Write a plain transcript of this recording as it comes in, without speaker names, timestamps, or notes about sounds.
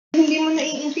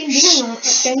maintindihan ang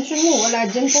attention mo. Wala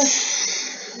dyan po.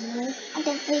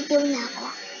 Video na ako.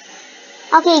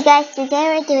 Okay guys, today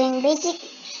we're doing basic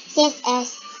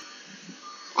CSS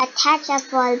attach a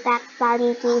fallback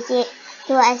value to a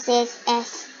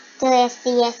CSS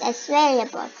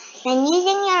variable. When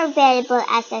using your variable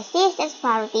as a CSS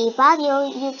value,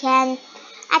 you can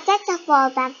attach a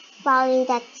fallback value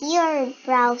that your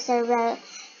browser will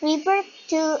revert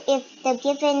to if the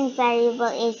given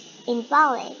variable is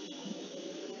invalid.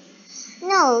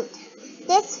 Note,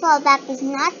 this fallback is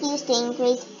not used to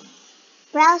increase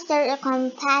browser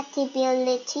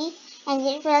compatibility, and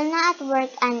it will not work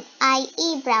on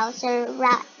IE browser.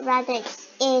 Rather, it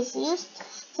is used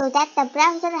so that the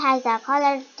browser has a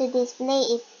color to display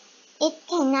if it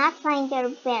cannot find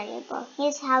your variable.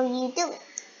 Here's how you do it.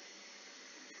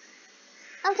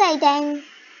 Okay then,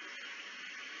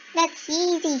 that's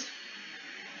easy.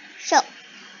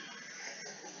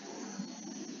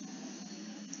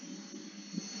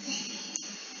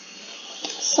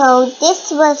 So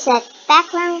this will set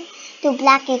background to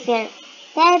black if your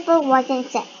variable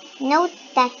wasn't set. Note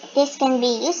that this can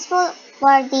be useful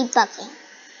for debugging.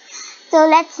 So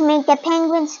let's make the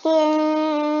penguin skin.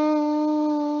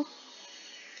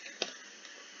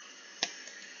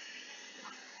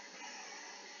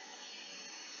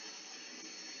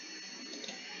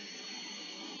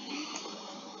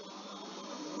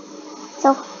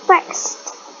 So first,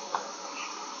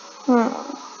 wait.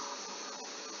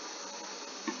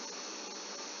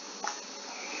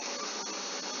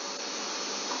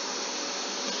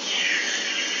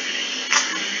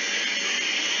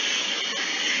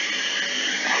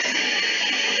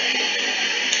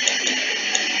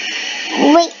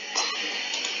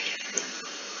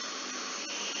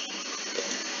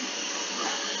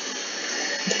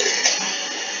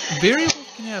 Variables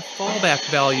can have fallback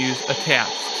values attached.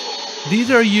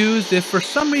 These are used if for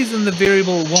some reason the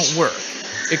variable won't work.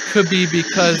 It could be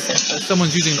because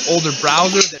someone's using an older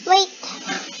browser. Wait.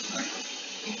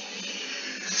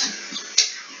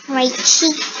 My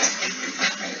cheek.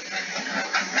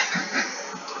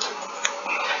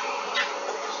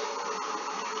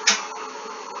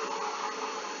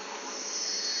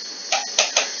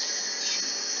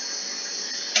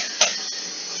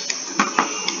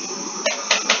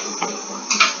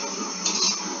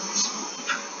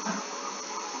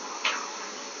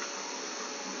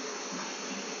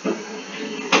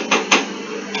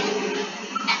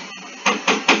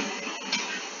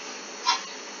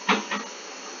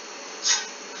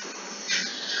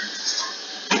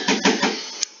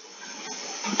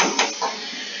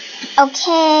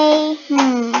 Okay,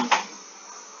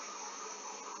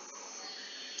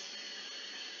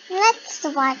 let's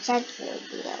watch a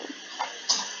video.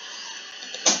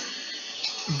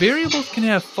 Variables can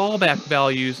have fallback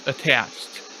values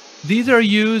attached. These are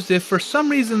used if for some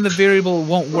reason the variable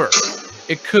won't work.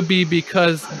 It could be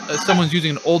because someone's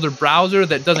using an older browser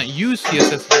that doesn't use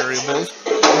CSS variables,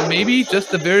 or maybe just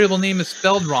the variable name is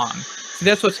spelled wrong. See,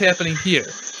 that's what's happening here.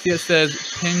 See, it says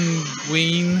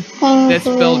penguin. That's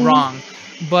spelled wrong.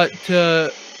 But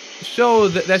to show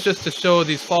that's just to show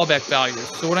these fallback values.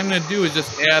 So what I'm going to do is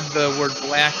just add the word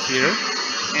black here,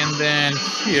 and then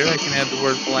here I can add the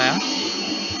word black.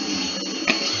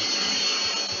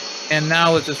 And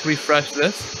now let's just refresh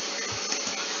this.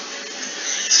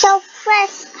 So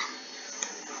first,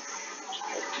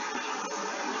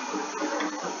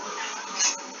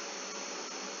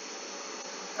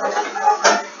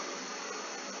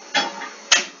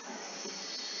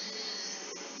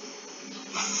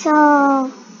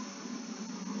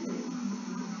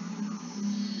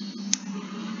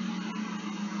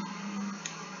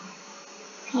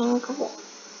 penguin.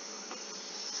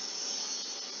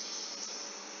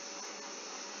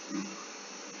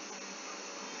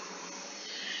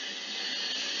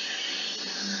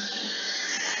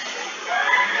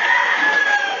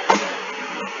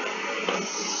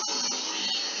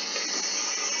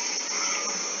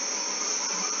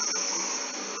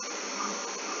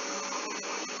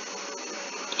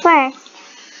 First,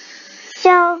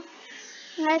 so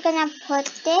we're gonna put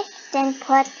this, then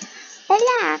put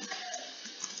black.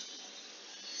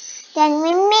 Then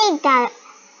we made the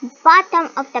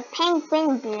bottom of the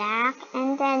penguin black,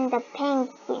 and then the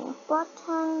penguin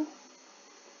bottom.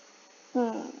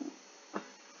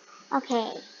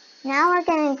 Okay, now we're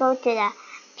gonna go to the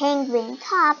penguin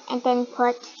top and then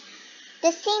put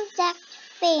the same exact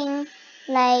thing,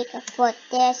 like put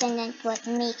this and then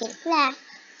make it black.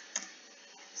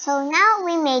 So now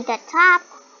we made the top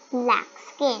black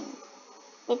skin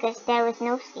because there was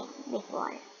no skin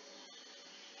before.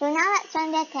 So now let's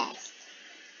run the test.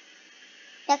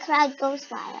 The crowd goes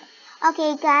wild.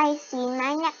 Okay guys, see you in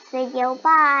my next video.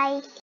 Bye!